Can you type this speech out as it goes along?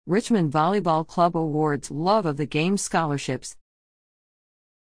Richmond Volleyball Club awards Love of the Game scholarships.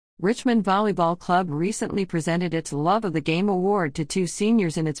 Richmond Volleyball Club recently presented its Love of the Game award to two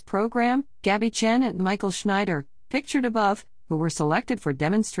seniors in its program, Gabby Chen and Michael Schneider, pictured above, who were selected for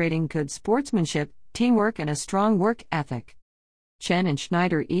demonstrating good sportsmanship, teamwork, and a strong work ethic. Chen and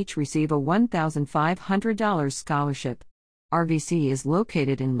Schneider each receive a $1,500 scholarship. RVC is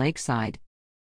located in Lakeside.